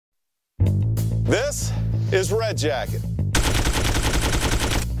This is Red Jacket.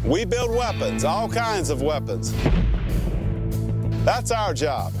 We build weapons, all kinds of weapons. That's our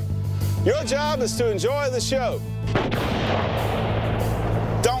job. Your job is to enjoy the show.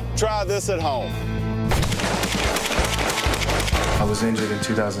 Don't try this at home. I was injured in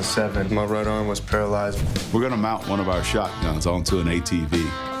 2007. My right arm was paralyzed. We're going to mount one of our shotguns onto an ATV.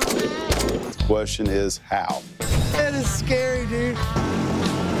 The question is how? That is scary, dude.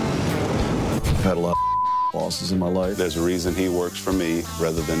 I've had a lot of losses in my life. There's a reason he works for me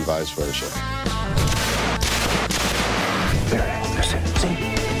rather than vice versa. There it is. There's it. See?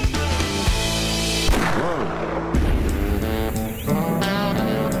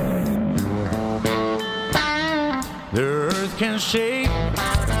 The earth can shake,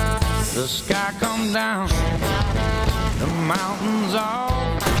 the sky come down, the mountains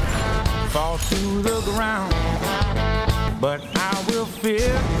all fall to the ground. But I will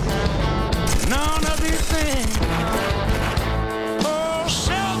fear none of these things. Oh,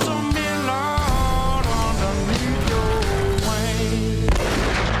 shelter me, Lord, underneath your wings.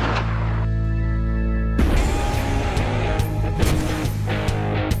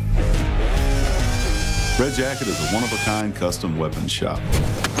 Red Jacket is a one-of-a-kind custom weapons shop.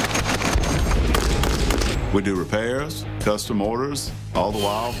 We do repairs, custom orders, all the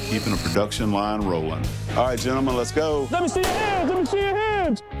while keeping a production line rolling. All right, gentlemen, let's go. Let me see your hands, let me see your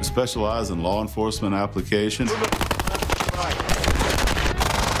hands. We specialize in law enforcement applications.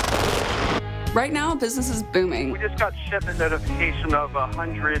 Right now, business is booming. We just got shipment notification of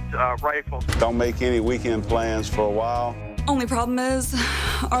 100 rifles. Don't make any weekend plans for a while. Only problem is,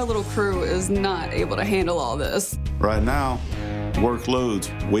 our little crew is not able to handle all this. Right now,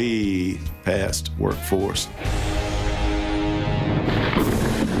 workload's way past workforce.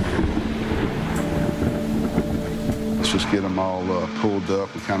 Let's just get them all pulled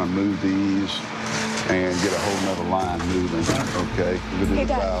up and kind of move these and get a whole nother line moving, okay? We'll do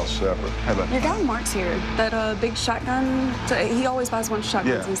the files separate. Your guy Mark's here. That big shotgun, he always buys one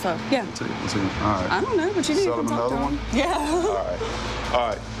shotguns and stuff. Yeah. Let's see. All right. I don't know, but you need to Sell him talk to another him. one? Yeah. All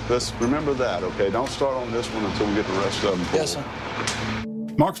right. Let's remember that, okay? Don't start on this one until we get the rest of them pulled. Yes, sir.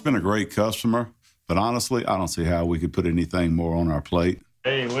 Mark's been a great customer, but honestly, I don't see how we could put anything more on our plate.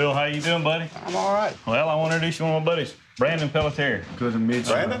 Hey, Will, how you doing, buddy? I'm all right. Well, I want to introduce you to one of my buddies, Brandon Pelletier. Good to meet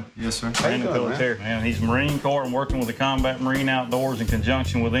you. Brandon? Yes, sir. Brandon doing, Pelletier. Man, he's Marine Corps and working with the Combat Marine Outdoors in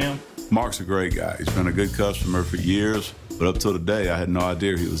conjunction with them. Mark's a great guy. He's been a good customer for years, but up till today, I had no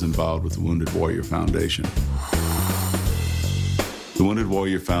idea he was involved with the Wounded Warrior Foundation. The Wounded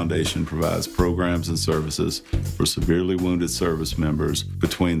Warrior Foundation provides programs and services for severely wounded service members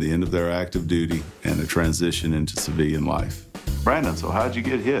between the end of their active duty and the transition into civilian life. Brandon, so how'd you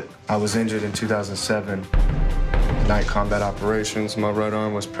get hit? I was injured in 2007. Night combat operations. My right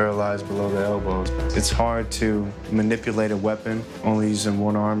arm was paralyzed below the elbows. It's hard to manipulate a weapon only using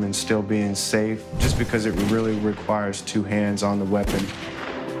one arm and still being safe, just because it really requires two hands on the weapon.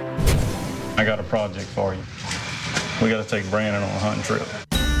 I got a project for you. We got to take Brandon on a hunting trip.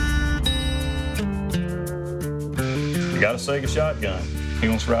 You got a Sega shotgun. He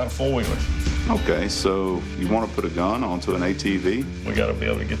wants to ride a four-wheeler. Okay, so you want to put a gun onto an ATV? We got to be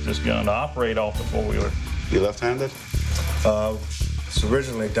able to get this gun to operate off the four-wheeler. You left-handed? It's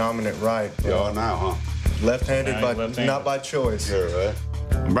originally dominant right. You are now, huh? Left-handed, Now but he's left-handed. not by choice. Sure, right?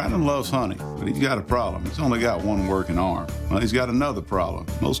 Brandon loves hunting, but he's got a problem. He's only got one working arm. Well, he's got another problem.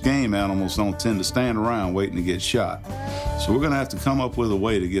 Most game animals don't tend to stand around waiting to get shot. So we're going to have to come up with a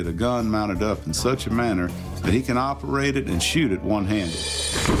way to get a gun mounted up in such a manner that he can operate it and shoot it one-handed.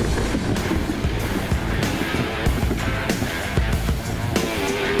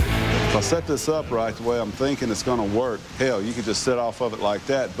 If I set this up right the way I'm thinking it's going to work, hell, you could just sit off of it like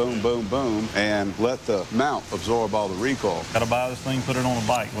that, boom, boom, boom, and let the mount absorb all the recoil. Got to buy this thing, put it on a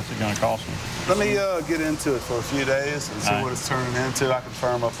bike. What's it going to cost me? Let me get into it for a few days and see All right. what it's turning into. I can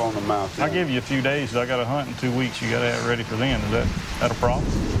firm up on the mount then. I'll give you a few days. I got to hunt in 2 weeks. You got to have it ready for then. Is that a problem?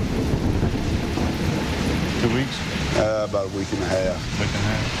 2 weeks? About a week and a half. Week and a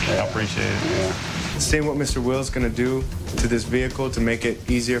half. Yeah. I appreciate it. Yeah. Seeing what Mr. Will's gonna do to this vehicle to make it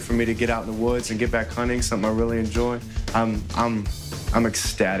easier for me to get out in the woods and get back hunting, something I really enjoy, I'm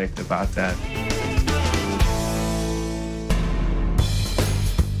ecstatic about that.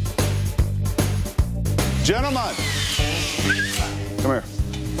 Gentlemen, come here.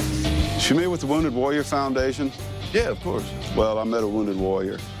 You familiar with the Wounded Warrior Foundation? Yeah, of course. Well, I met a wounded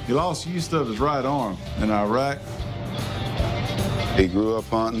warrior. He lost use of his right arm in Iraq. He grew up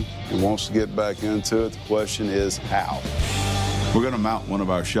hunting. He wants to get back into it. The question is how. We're going to mount one of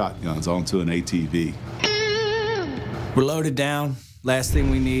our shotguns onto an ATV. We're loaded down, last thing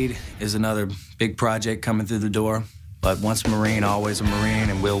we need is another big project coming through the door. But once a Marine, always a Marine,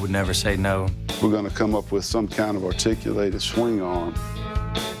 and Will would never say no. We're going to come up with some kind of articulated swing arm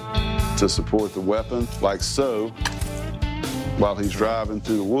to support the weapon, like so, while he's driving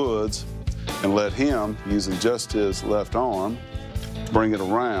through the woods, and let him, using just his left arm, bring it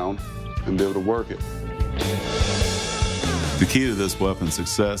around and be able to work it. The key to this weapon's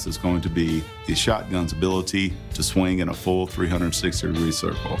success is going to be the shotgun's ability to swing in a full 360-degree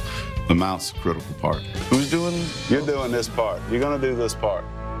circle. The mount's the critical part. Who's doing? You're doing this part. You're going to do this part.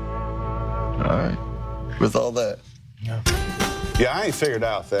 All right. With all that. Yeah, I ain't figured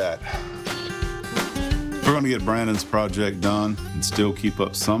out that. We're going to get Brandon's project done and still keep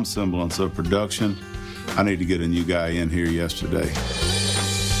up some semblance of production. I need to get a new guy in here yesterday.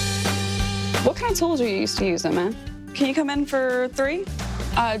 What kind of tools are you used to using, man? Can you come in for 3?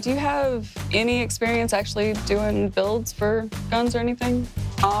 Do you have any experience actually doing builds for guns or anything?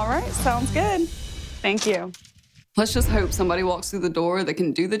 All right, sounds good. Thank you. Let's just hope somebody walks through the door that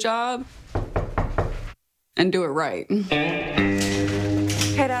can do the job and do it right.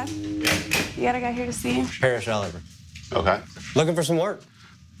 Hey, Dad. You got a guy here to see you? Parrish Oliver. Okay. Looking for some work?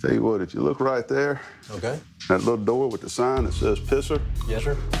 Tell you what, if you look right there, Okay. that little door with the sign that says pisser, Yes,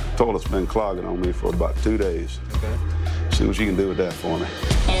 sir. toilet's been clogging on me for about 2 days. Okay. See what you can do with that for me.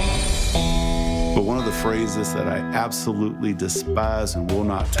 But one of the phrases that I absolutely despise and will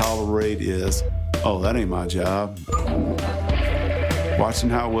not tolerate is, oh, that ain't my job. Watching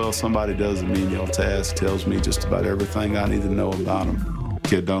how well somebody does a menial task tells me just about everything I need to know about them.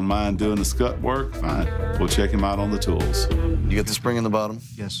 Kid don't mind doing the scut work, fine. We'll check him out on the tools. You get the spring in the bottom?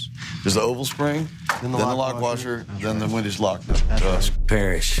 Yes. There's the oval spring, then the lock washer, then the winch lock.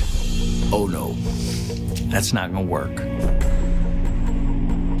 Parrish. Oh no, that's not gonna work.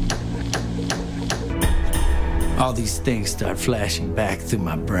 All these things start flashing back through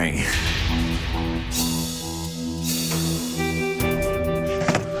my brain.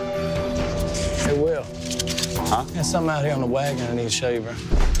 Hey, Will. Huh? There's something out here on the wagon I need to show you, bro.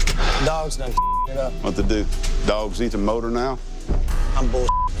 Dog's done it up. What to do? Dogs eat the motor now? I'm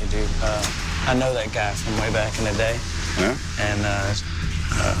bullshitting you, dude. I know that guy from way back in the day. Yeah? And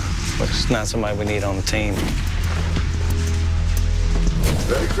it's not somebody we need on the team.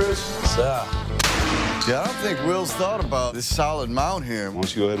 Ready, Chris? What's up? Yeah, I don't think Will's thought about this solid mount here. Why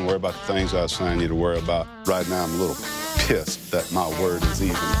don't you go ahead and worry about the things I was saying you to worry about. Right now, I'm a little pissed that my word is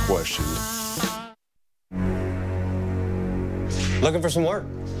even questioned. Looking for some work?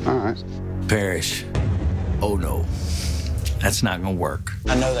 All right. Parrish. Oh no, that's not gonna work.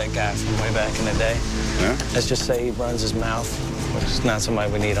 I know that guy from way back in the day. Yeah? Let's just say he runs his mouth. It's not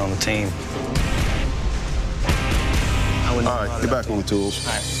somebody we need on the team. All right, get back on the tools.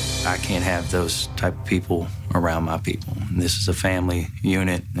 All right. I can't have those type of people around my people. And this is a family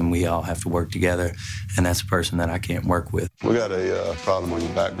unit, and we all have to work together, and that's a person that I can't work with. We got a problem on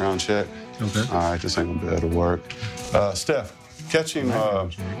your background check. Okay. All right, this ain't gonna be able to work. Steph, catch him,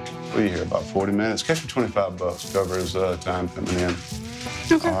 what are you here, about 40 minutes? Catch him $25, cover his time coming in.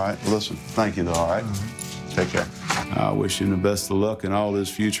 Okay. All right, listen, thank you though, all right? Take care. I wish him the best of luck in all his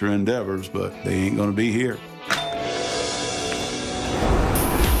future endeavors, but they ain't gonna be here.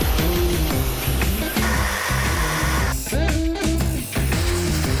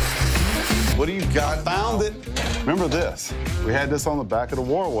 What do you got? I found it. Remember this? We had this on the back of the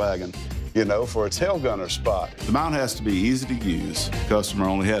war wagon, you know, for a tail gunner spot. The mount has to be easy to use. The customer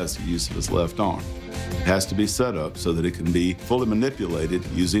only has the use of his left arm. It has to be set up so that it can be fully manipulated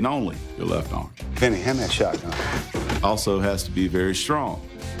using only your left arm. Penny, hand me that shotgun. Also has to be very strong.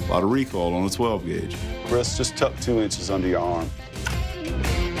 A lot of recoil on the 12 gauge. Chris, just tuck 2 inches under your arm.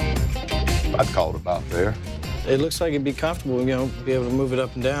 I'd call it about there. It looks like it'd be comfortable, you know, be able to move it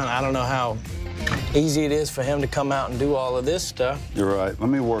up and down. I don't know how easy it is for him to come out and do all of this stuff. You're right. Let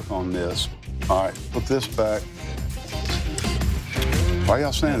me work on this. All right, put this back. Why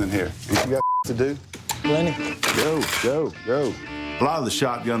y'all standing here? Ain't you got to do? Plenty. Go. A lot of the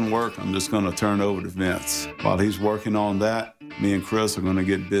shotgun work, I'm just going to turn over to Vince. While he's working on that, me and Chris are going to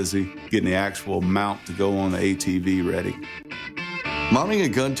get busy getting the actual mount to go on the ATV ready. Mounting a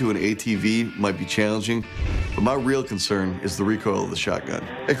gun to an ATV might be challenging, but my real concern is the recoil of the shotgun.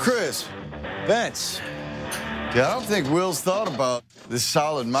 Hey, Chris. Vince. Yeah, I don't think Will's thought about this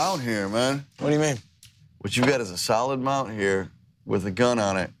solid mount here, man. What do you mean? What you've got is a solid mount here with a gun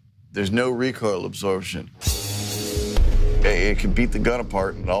on it. There's no recoil absorption. It can beat the gun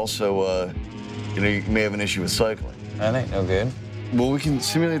apart, and also, you may have an issue with cycling. That ain't no good. Well, we can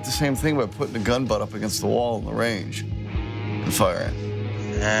simulate the same thing by putting the gun butt up against the wall in the range and firing.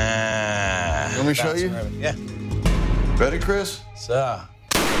 Let me show you? Yeah. Ready, Chris? Sir.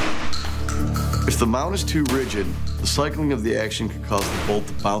 If the mount is too rigid, the cycling of the action could cause the bolt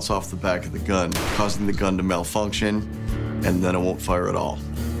to bounce off the back of the gun, causing the gun to malfunction, and then it won't fire at all.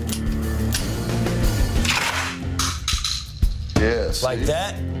 Yeah, see? Like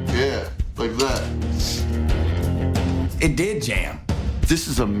that? Yeah, like that. It did jam. This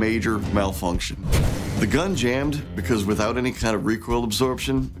is a major malfunction. The gun jammed because without any kind of recoil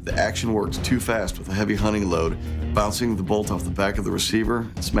absorption, the action worked too fast with a heavy hunting load, bouncing the bolt off the back of the receiver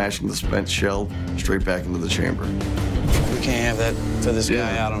and smashing the spent shell straight back into the chamber. We can't have that for this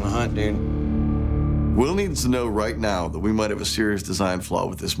guy out on a hunt, dude. Will needs to know right now that we might have a serious design flaw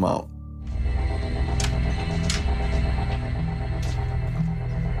with this mount.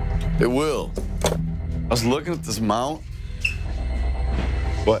 It will. I was looking at this mount.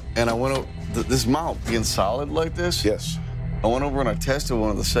 What? And I went over, this mount being solid like this. Yes. I went over and I tested one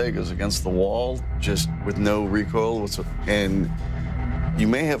of the Segas against the wall, just with no recoil. And you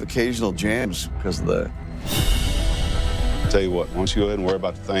may have occasional jams because of that. Tell you what, why don't you go ahead and worry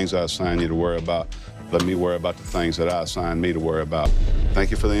about the things I assign you to worry about. Let me worry about the things that I assign me to worry about.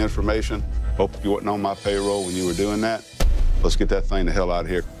 Thank you for the information. Hope you weren't on my payroll when you were doing that. Let's get that thing the hell out of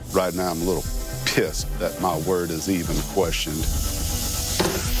here. Right now, I'm a little pissed that my word is even questioned.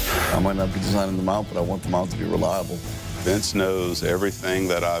 I might not be designing the mount, but I want the mount to be reliable. Vince knows everything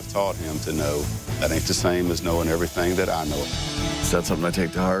that I've taught him to know. That ain't the same as knowing everything that I know. Is that something I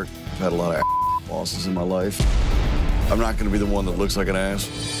take to heart? I've had a lot of bosses in my life. I'm not going to be the one that looks like an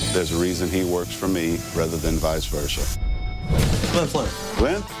ass. There's a reason he works for me rather than vice versa. Flynn.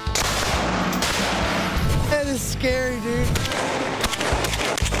 Glenn? That is scary, dude.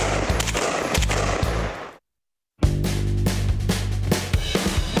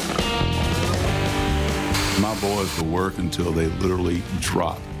 My boys will work until they literally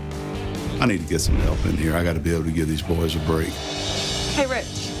drop. I need to get some help in here. I got to be able to give these boys a break. Hey,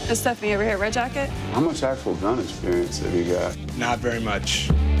 Rich. It's Stephanie over here at Red Jacket. How much actual gun experience have you got? Not very much.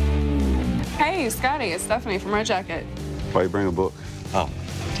 Hey, Scotty. It's Stephanie from Red Jacket. Why you bring a book? Oh,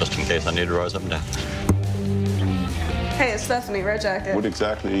 just in case I need to rise up and down. Hey, it's Stephanie, Red Jacket. What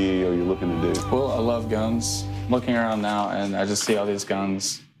exactly are you looking to do? Well, I love guns. I'm looking around now, and I just see all these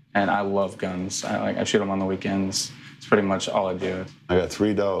guns, and I love guns. I shoot them on the weekends. It's pretty much all I do. I got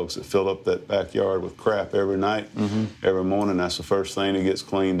 3 dogs that fill up that backyard with crap every night. Every morning, that's the first thing that gets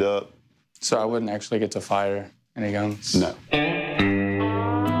cleaned up. So I wouldn't actually get to fire any guns? No.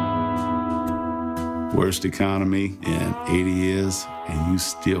 Worst economy in 80 years, and you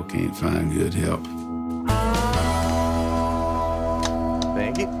still can't find good help.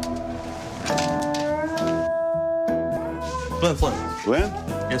 Thank you. Flynn. Glenn?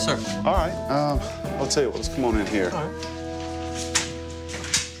 Yes, sir. All right. I'll tell you what, let's come on in here. All right.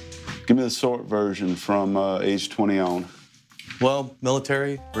 Give me the short version from age 20 on. Well,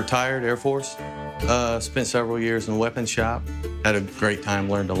 military, retired Air Force. Spent several years in the weapons shop. Had a great time,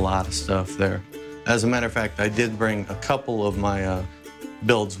 learned a lot of stuff there. As a matter of fact, I did bring a couple of my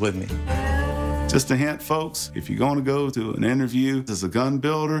builds with me. Just a hint, folks, if you're going to go to an interview as a gun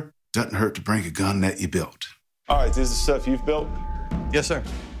builder, doesn't hurt to bring a gun that you built. All right, this is stuff you've built? Yes, sir.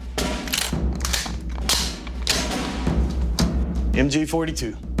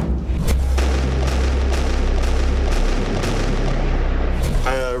 MG42.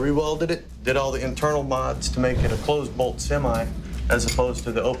 I rewelded it, did all the internal mods to make it a closed bolt semi, as opposed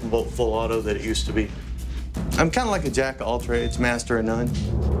to the open bolt full auto that it used to be. I'm kind of like a jack of all trades, master of none.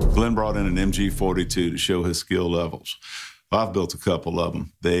 Glenn brought in an MG42 to show his skill levels. I've built a couple of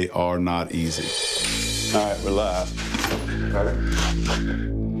them. They are not easy. All right, we're live. Got it.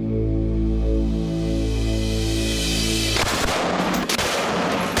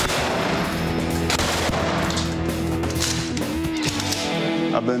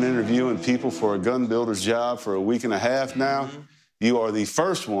 I've been interviewing people for a gun builder's job for a week and a half now. You are the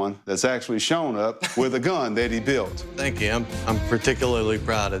first one that's actually shown up with a gun that he built. Thank you. I'm particularly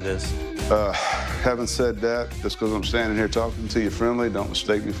proud of this. Having said that, just because I'm standing here talking to you friendly, don't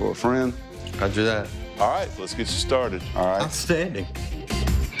mistake me for a friend. Roger that. All right, let's get you started. All right. Outstanding.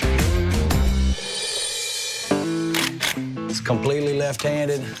 It's completely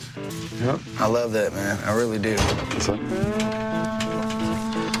left-handed. Yep. I love that, man. I really do.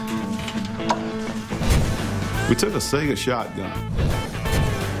 We took a Sega shotgun,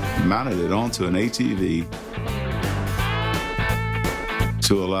 mounted it onto an ATV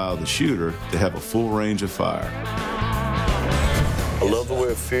to allow the shooter to have a full range of fire. I love the way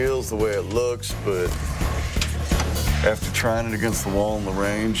it feels, the way it looks, but after trying it against the wall in the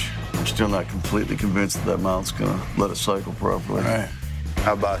range, I'm still not completely convinced that mount's gonna let it cycle properly. All right.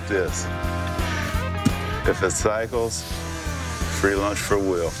 How about this? If it cycles, free lunch for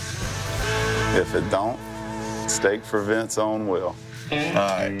Will. If it don't, steak for Vince on Will. All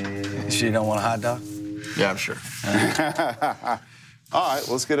right. You sure you don't want a hot dog? Yeah, I'm sure. All right,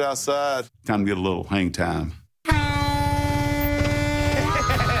 let's get outside. Time to get a little hang time.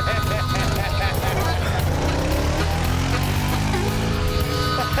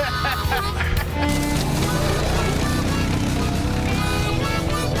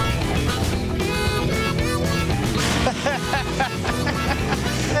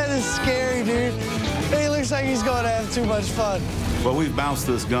 That is scary, dude. He looks like he's going to have too much fun. Well, we've bounced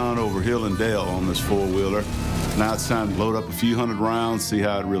this gun over hill and dale on this four-wheeler. Now it's time to load up a few hundred rounds, see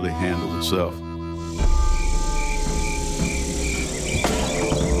how it really handled itself.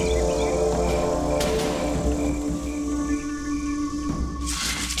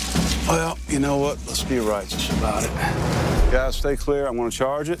 Well, you know what? Let's be righteous about it. Guys, stay clear. I'm going to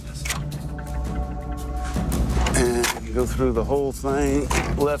charge it. And go through the whole thing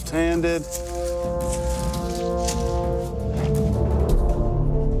left-handed.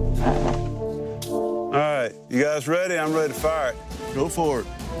 All right, you guys ready? I'm ready to fire it. Go for it.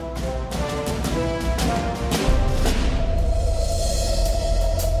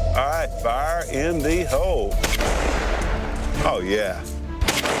 All right, fire in the hole. Oh, yeah.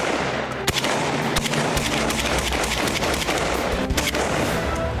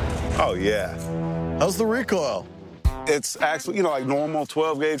 Oh, yeah. How's the recoil? It's actually, you know, like normal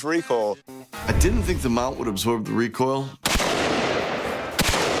 12-gauge recoil. I didn't think the mount would absorb the recoil.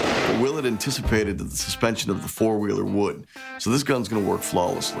 But Will had anticipated that the suspension of the four-wheeler would. So this gun's gonna work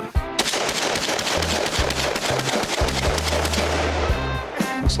flawlessly.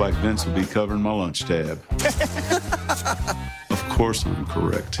 Looks like Vince will be covering my lunch tab. Of course I'm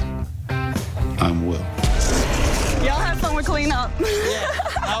correct. I'm Will. Y'all have fun with cleanup. Yeah,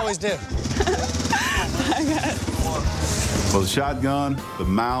 I always do. Well, the shotgun, the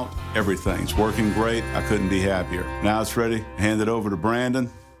mount, everything's working great. I couldn't be happier. Now it's ready. Hand it over to Brandon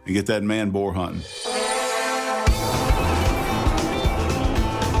and get that man boar hunting.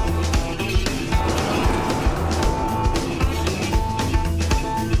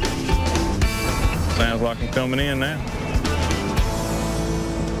 Sounds like I'm coming in now.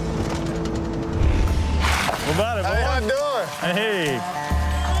 What about it, boy? Hey, how you doing? Hey.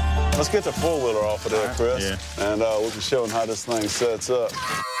 Let's get the four-wheeler off of there, Chris. Yeah. And we can show them how this thing sets up.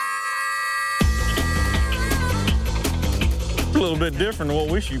 A little bit different than what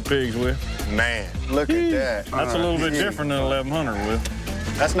we shoot pigs with. Man, look at that. That's a little bit different than 1100 with.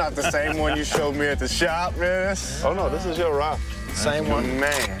 That's not the same one you showed me at the shop, man. Oh, no, this is your rifle. Same one?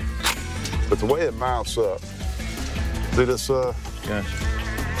 Man. But the way it mounts up, see this, Gotcha.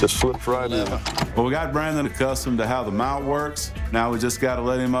 just flips right in. Well, we got Brandon accustomed to how the mount works. Now we just got to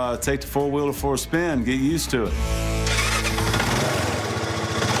let him take the four-wheeler for a spin, get used to it.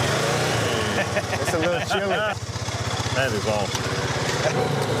 It's a little chilly. That is awesome.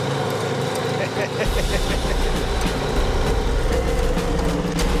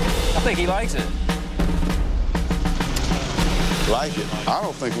 I think he likes it. Like it. I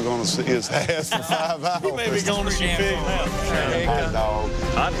don't think we're going to see his ass for 5 hours. He may be going to shoot pigs now. Hot dog.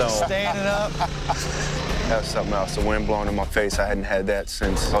 Hot dog. Standing up. That's something else. The wind blowing in my face. I hadn't had that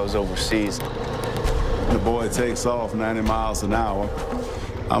since I was overseas. The boy takes off 90 miles an hour.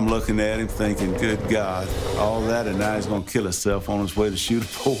 I'm looking at him thinking, good God, all that, and now he's going to kill himself on his way to shoot a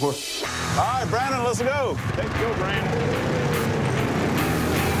boar. All right, Brandon, let's go. Let's go, Brandon.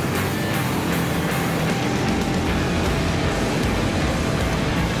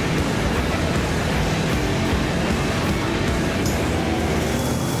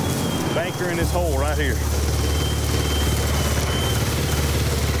 Banker in this hole right here.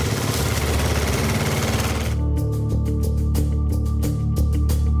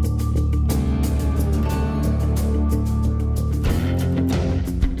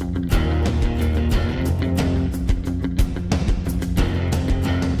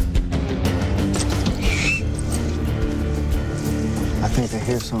 I think they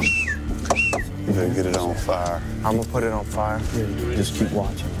hear something. You better get it on fire. I'm gonna put it on fire. Just keep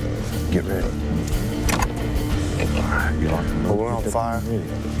watching. Get ready. All right, well, we're on fire. Ready.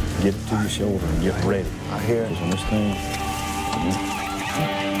 Get it to your shoulder and get ready. I hear it. Because on this thing,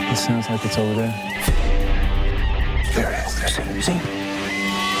 it sounds like it's over there. There it is. You see?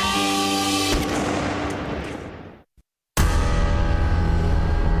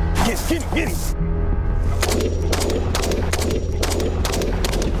 Get him.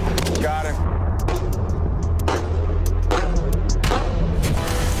 Got him.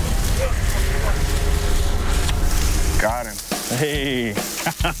 Got him. Hey.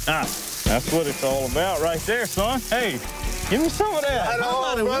 That's what it's all about right there, son. Hey, give me some of that.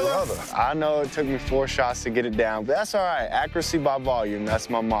 I know it took me 4 shots to get it down, but that's all right. Accuracy by volume, that's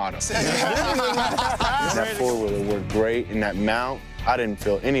my motto. That four-wheeler worked great, and that mount, I didn't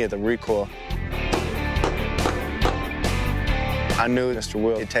feel any of the recoil. I knew Mr.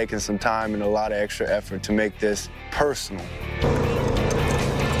 Will had taken some time and a lot of extra effort to make this personal.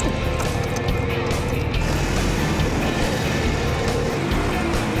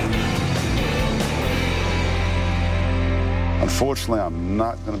 Unfortunately, I'm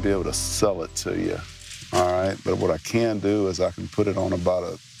not going to be able to sell it to you, all right? But what I can do is I can put it on about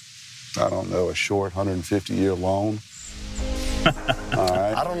a short 150-year loan. All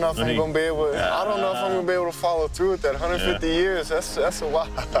right. I don't know if I'm gonna be able. I don't know if I'm gonna be able to follow through with that 150 years. That's a while.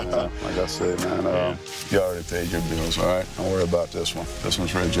 Like I said, man, you already paid your bills, all right? Don't worry about this one. This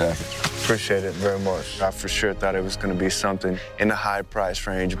one's Red Jacket. Appreciate it very much. I for sure thought it was gonna be something in the high price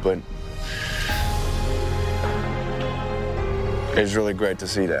range, but it's really great to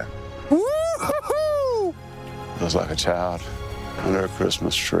see that. Woo-hoo-hoo! It was like a child under a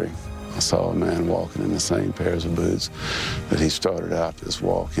Christmas tree. I saw a man walking in the same pairs of boots that he started out this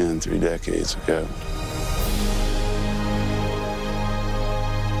walk in 3 decades ago.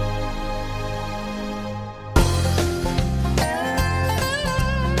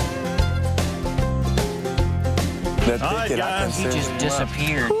 All right, guys. He just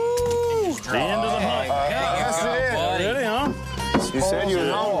disappeared. The end of the hunt. That's it. Ready, huh? You said you were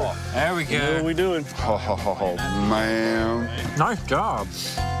hungry. There we go. What are we doing? Oh, man. Nice job.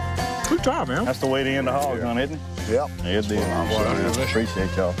 Good job, man. That's the way to end the hog hunt, isn't it? Yep. It did.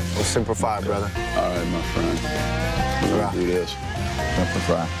 Appreciate y'all. We'll simplify, brother. All right, my friend. We're gonna do this.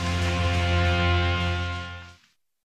 Simplify.